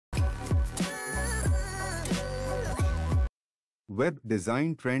web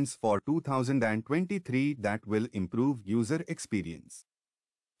design trends for 2023 that will improve user experience.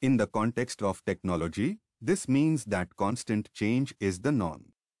 In the context of technology, this means that constant change is the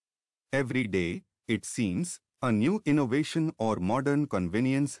norm. Every day, it seems, a new innovation or modern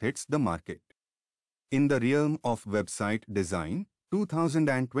convenience hits the market. In the realm of website design,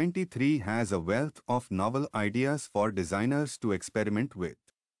 2023 has a wealth of novel ideas for designers to experiment with.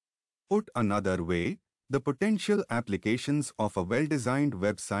 Put another way, the potential applications of a well-designed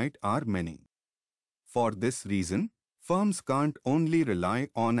website are many. For this reason, firms can't only rely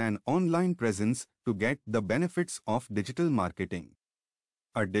on an online presence to get the benefits of digital marketing.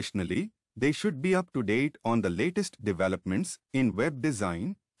 Additionally, they should be up to date on the latest developments in web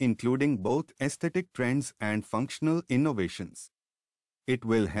design, including both aesthetic trends and functional innovations. It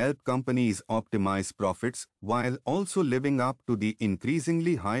will help companies optimize profits while also living up to the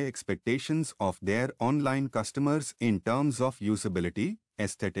increasingly high expectations of their online customers in terms of usability,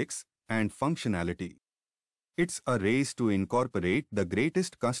 aesthetics, and functionality. It's a race to incorporate the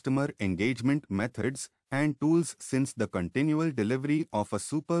greatest customer engagement methods and tools, since the continual delivery of a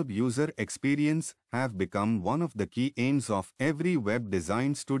superb user experience have become one of the key aims of every web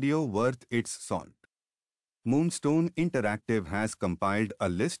design studio worth its salt. Moonstone Interactive has compiled a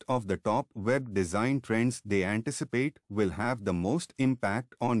list of the top web design trends they anticipate will have the most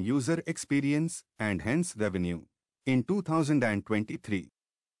impact on user experience and hence revenue in 2023.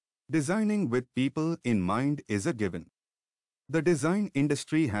 Designing with people in mind is a given. The design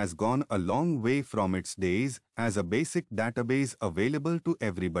industry has gone a long way from its days as a basic database available to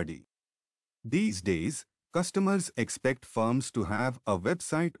everybody. These days, customers expect firms to have a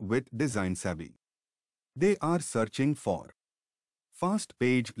website with design savvy. They are searching for fast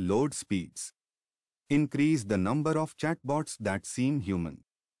page load speeds, increase the number of chatbots that seem human,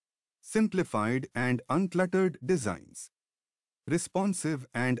 simplified and uncluttered designs, responsive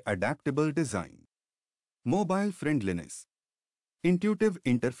and adaptable design, mobile friendliness, intuitive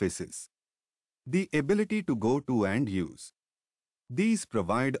interfaces, the ability to go to and use. These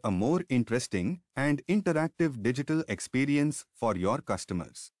provide a more interesting and interactive digital experience for your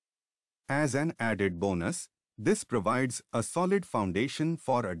customers. As an added bonus, this provides a solid foundation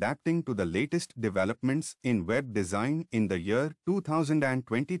for adapting to the latest developments in web design in the year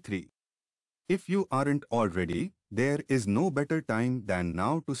 2023. If you aren't already, there is no better time than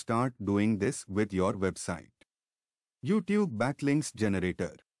now to start doing this with your website. YouTube backlinks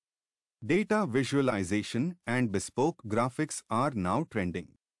generator, data visualization and bespoke graphics are now trending.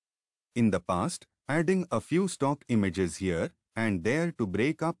 In the past, adding a few stock images here and there to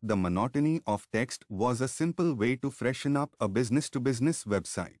break up the monotony of text was a simple way to freshen up a business-to-business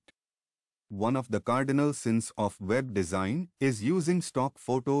website. One of the cardinal sins of web design is using stock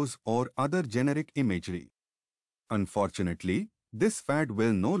photos or other generic imagery. Unfortunately, this fad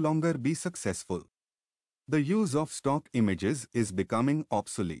will no longer be successful. The use of stock images is becoming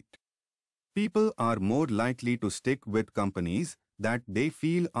obsolete. People are more likely to stick with companies that they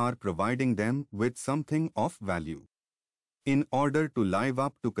feel are providing them with something of value. In order to live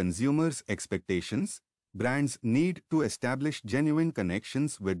up to consumers' expectations, brands need to establish genuine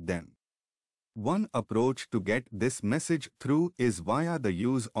connections with them. One approach to get this message through is via the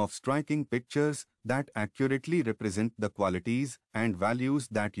use of striking pictures that accurately represent the qualities and values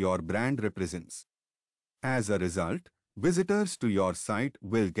that your brand represents. As a result, visitors to your site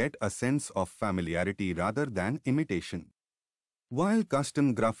will get a sense of familiarity rather than imitation. While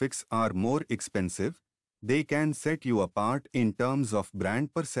custom graphics are more expensive, they can set you apart in terms of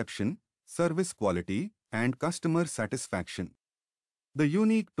brand perception, service quality, and customer satisfaction. The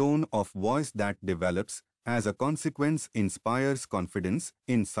unique tone of voice that develops as a consequence inspires confidence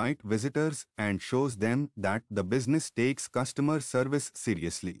in site visitors and shows them that the business takes customer service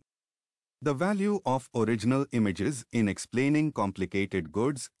seriously. The value of original images in explaining complicated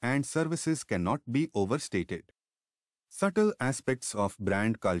goods and services cannot be overstated. Subtle aspects of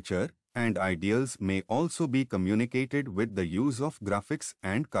brand culture and ideals may also be communicated with the use of graphics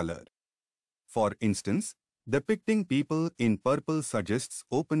and color. For instance, depicting people in purple suggests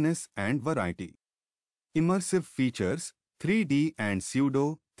openness and variety. Immersive features, 3D and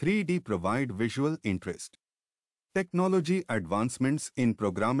pseudo-3D provide visual interest. Technology advancements in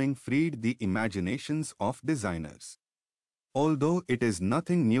programming freed the imaginations of designers. Although it is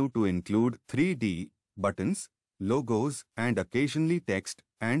nothing new to include 3D, buttons, logos, and occasionally text,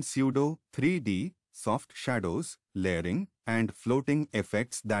 and pseudo-3D, soft shadows, layering, and floating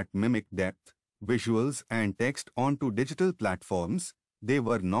effects that mimic depth, visuals and text onto digital platforms, they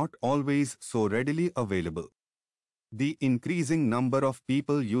were not always so readily available. The increasing number of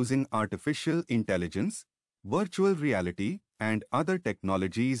people using artificial intelligence, virtual reality, and other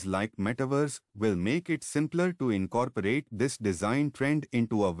technologies like metaverse will make it simpler to incorporate this design trend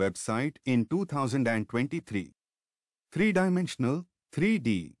into a website in 2023. Three-dimensional,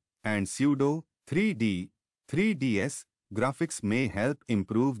 3D, and pseudo 3D, 3DS graphics may help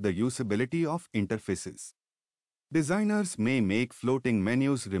improve the usability of interfaces. Designers may make floating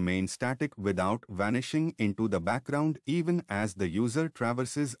menus remain static without vanishing into the background even as the user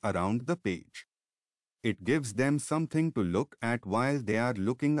traverses around the page. It gives them something to look at while they are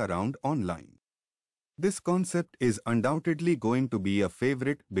looking around online. This concept is undoubtedly going to be a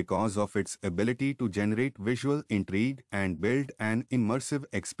favorite because of its ability to generate visual intrigue and build an immersive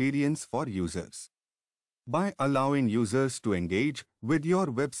experience for users. By allowing users to engage with your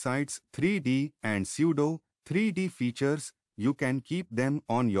website's 3D and pseudo 3D features, you can keep them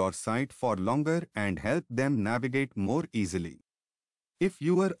on your site for longer and help them navigate more easily. If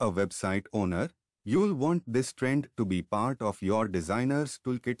you are a website owner, you'll want this trend to be part of your designer's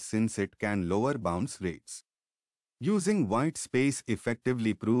toolkit since it can lower bounce rates. Using white space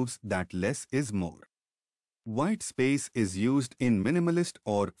effectively proves that less is more. White space is used in minimalist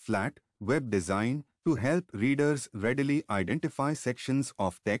or flat web design to help readers readily identify sections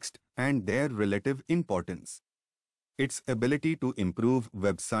of text and their relative importance. Its ability to improve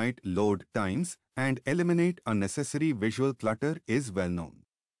website load times and eliminate unnecessary visual clutter is well known.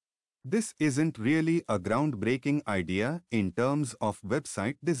 This isn't really a groundbreaking idea in terms of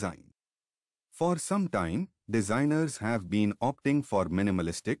website design. For some time, designers have been opting for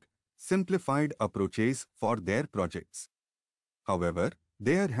minimalistic, simplified approaches for their projects. However,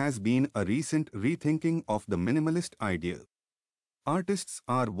 there has been a recent rethinking of the minimalist ideal. Artists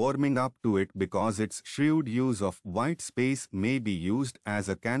are warming up to it because its shrewd use of white space may be used as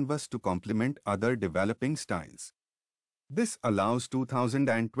a canvas to complement other developing styles. This allows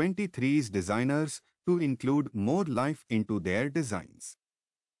 2023's designers to include more life into their designs.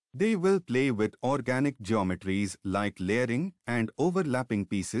 They will play with organic geometries like layering and overlapping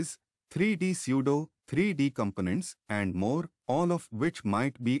pieces, 3D pseudo, 3D components, and more, all of which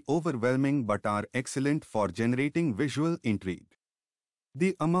might be overwhelming but are excellent for generating visual intrigue.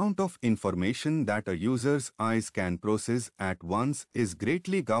 The amount of information that a user's eyes can process at once is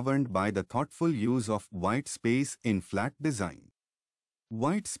greatly governed by the thoughtful use of white space in flat design.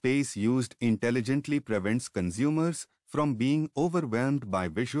 White space used intelligently prevents consumers from being overwhelmed by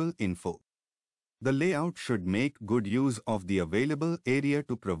visual info. The layout should make good use of the available area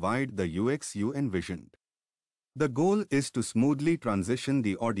to provide the UX you envisioned. The goal is to smoothly transition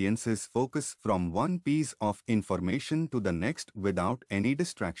the audience's focus from one piece of information to the next without any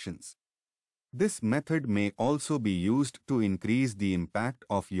distractions. This method may also be used to increase the impact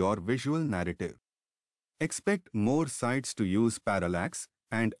of your visual narrative. Expect more sites to use parallax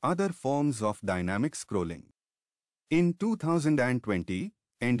and other forms of dynamic scrolling. In 2020,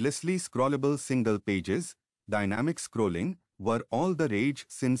 endlessly scrollable single pages, dynamic scrolling, were all the rage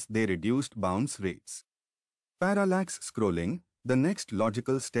since they reduced bounce rates. Parallax scrolling, the next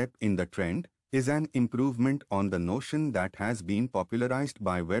logical step in the trend, is an improvement on the notion that has been popularized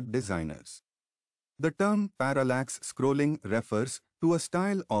by web designers. The term parallax scrolling refers to a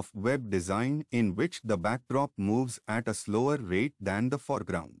style of web design in which the backdrop moves at a slower rate than the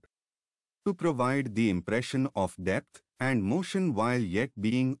foreground. To provide the impression of depth and motion while yet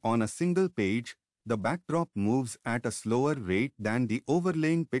being on a single page, the backdrop moves at a slower rate than the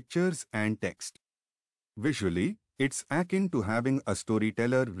overlaying pictures and text. Visually, it's akin to having a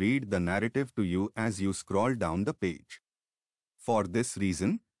storyteller read the narrative to you as you scroll down the page. For this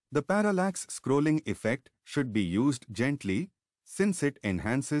reason, the parallax scrolling effect should be used gently, since it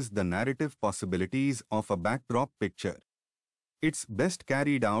enhances the narrative possibilities of a backdrop picture. It's best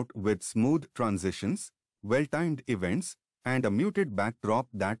carried out with smooth transitions, well-timed events, and a muted backdrop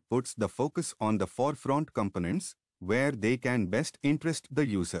that puts the focus on the forefront components, where they can best interest the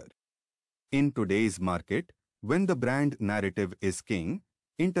user. In today's market, when the brand narrative is king,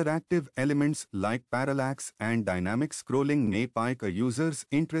 interactive elements like parallax and dynamic scrolling may pique a user's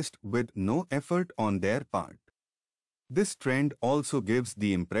interest with no effort on their part. This trend also gives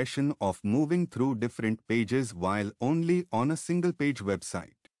the impression of moving through different pages while only on a single-page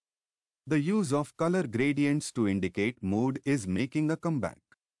website. The use of color gradients to indicate mood is making a comeback.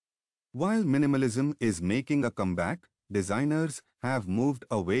 While minimalism is making a comeback, designers have moved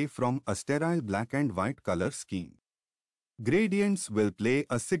away from a sterile black and white color scheme. Gradients will play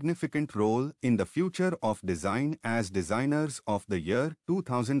a significant role in the future of design as designers of the year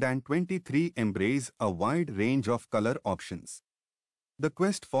 2023 embrace a wide range of color options. The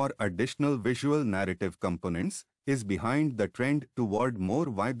quest for additional visual narrative components is behind the trend toward more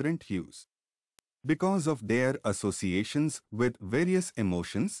vibrant hues. Because of their associations with various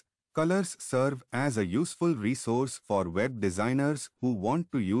emotions, colors serve as a useful resource for web designers who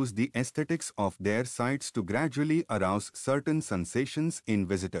want to use the aesthetics of their sites to gradually arouse certain sensations in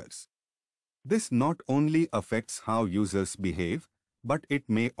visitors. This not only affects how users behave, but it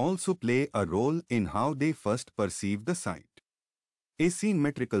may also play a role in how they first perceive the site.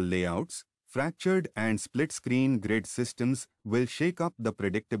 Asymmetrical layouts, fractured and split-screen grid systems will shake up the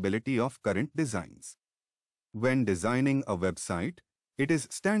predictability of current designs. When designing a website, it is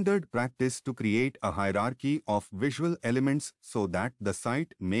standard practice to create a hierarchy of visual elements so that the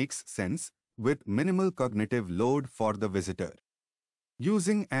site makes sense with minimal cognitive load for the visitor.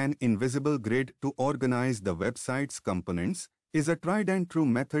 Using an invisible grid to organize the website's components is a tried and true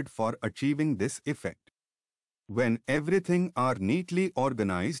method for achieving this effect. When everything are neatly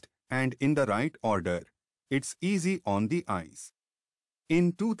organized and in the right order, it's easy on the eyes.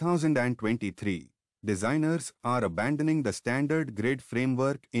 In 2023, designers are abandoning the standard grid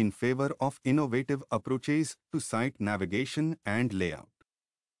framework in favor of innovative approaches to site navigation and layout.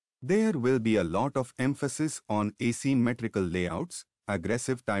 There will be a lot of emphasis on asymmetrical layouts,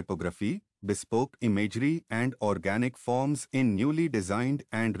 aggressive typography, bespoke imagery, and organic forms in newly designed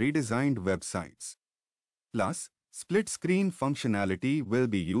and redesigned websites. Plus, split-screen functionality will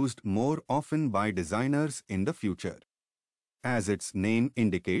be used more often by designers in the future. As its name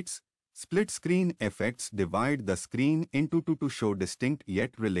indicates, split-screen effects divide the screen into two to show distinct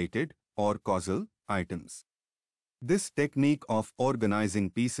yet related, or causal, items. This technique of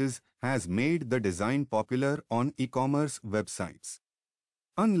organizing pieces has made the design popular on e-commerce websites.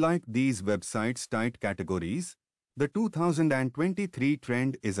 Unlike these websites' tight categories, the 2023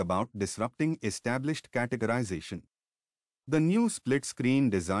 trend is about disrupting established categorization. The new split-screen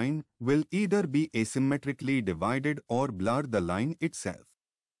design will either be asymmetrically divided or blur the line itself.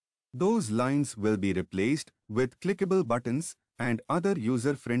 Those lines will be replaced with clickable buttons and other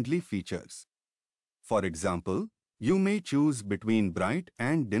user-friendly features. For example, you may choose between bright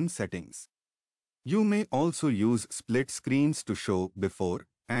and dim settings. You may also use split screens to show before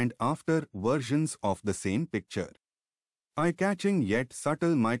and after versions of the same picture. Eye-catching yet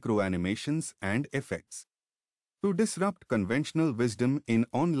subtle micro-animations and effects. To disrupt conventional wisdom in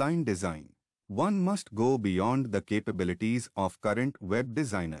online design, one must go beyond the capabilities of current web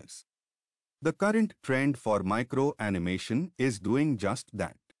designers. The current trend for micro-animation is doing just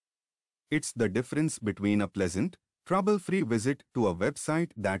that. It's the difference between a pleasant, trouble-free visit to a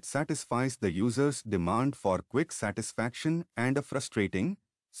website that satisfies the user's demand for quick satisfaction and a frustrating,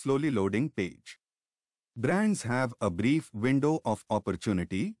 slowly loading page. Brands have a brief window of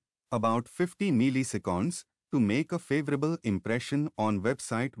opportunity, about 50 milliseconds, to make a favorable impression on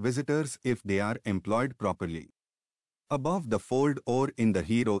website visitors if they are employed properly. Above the fold or in the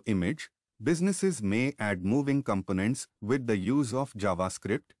hero image, businesses may add moving components with the use of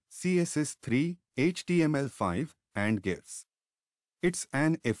JavaScript, CSS3, HTML5, and GIFs. It's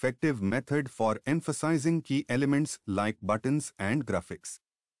an effective method for emphasizing key elements like buttons and graphics.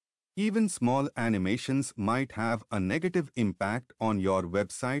 Even small animations might have a negative impact on your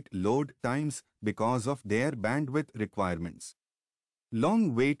website load times because of their bandwidth requirements.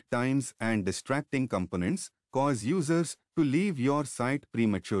 Long wait times and distracting components cause users to leave your site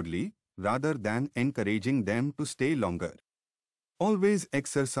prematurely rather than encouraging them to stay longer. Always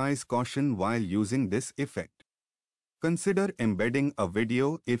exercise caution while using this effect. Consider embedding a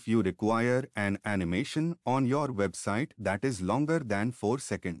video if you require an animation on your website that is longer than 4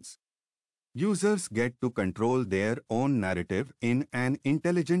 seconds. Users get to control their own narrative in an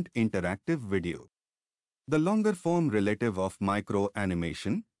intelligent interactive video. The longer form relative of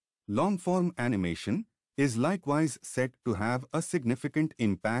micro-animation, long-form animation, is likewise set to have a significant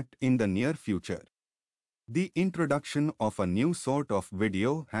impact in the near future. The introduction of a new sort of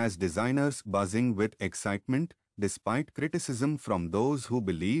video has designers buzzing with excitement despite criticism from those who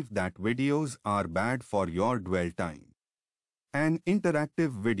believe that videos are bad for your dwell time. An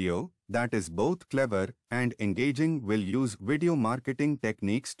interactive video that is both clever and engaging will use video marketing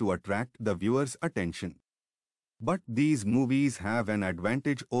techniques to attract the viewer's attention. But these movies have an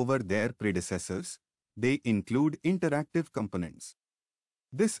advantage over their predecessors. They include interactive components.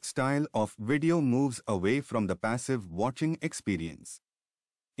 This style of video moves away from the passive watching experience.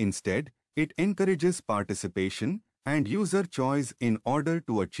 Instead, it encourages participation and user choice in order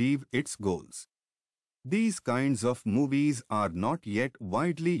to achieve its goals. These kinds of movies are not yet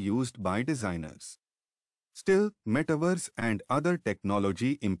widely used by designers. Still, metaverse and other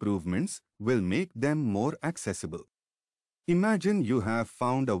technology improvements will make them more accessible. Imagine you have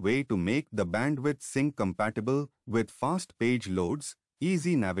found a way to make the bandwidth sync compatible with fast page loads,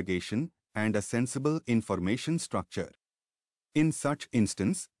 easy navigation, and a sensible information structure. In such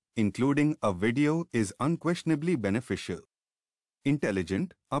instance, including a video is unquestionably beneficial.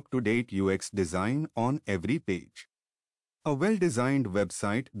 Intelligent, up-to-date UX design on every page. A well-designed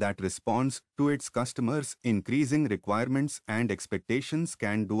website that responds to its customers' increasing requirements and expectations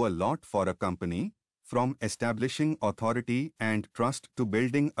can do a lot for a company, from establishing authority and trust to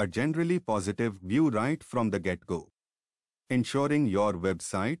building a generally positive view right from the get-go. Ensuring your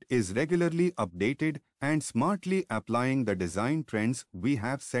website is regularly updated and smartly applying the design trends we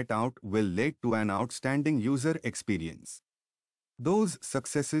have set out will lead to an outstanding user experience. Those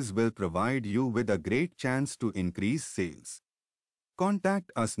successes will provide you with a great chance to increase sales. Contact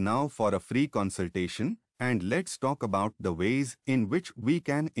us now for a free consultation and let's talk about the ways in which we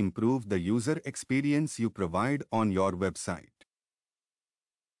can improve the user experience you provide on your website.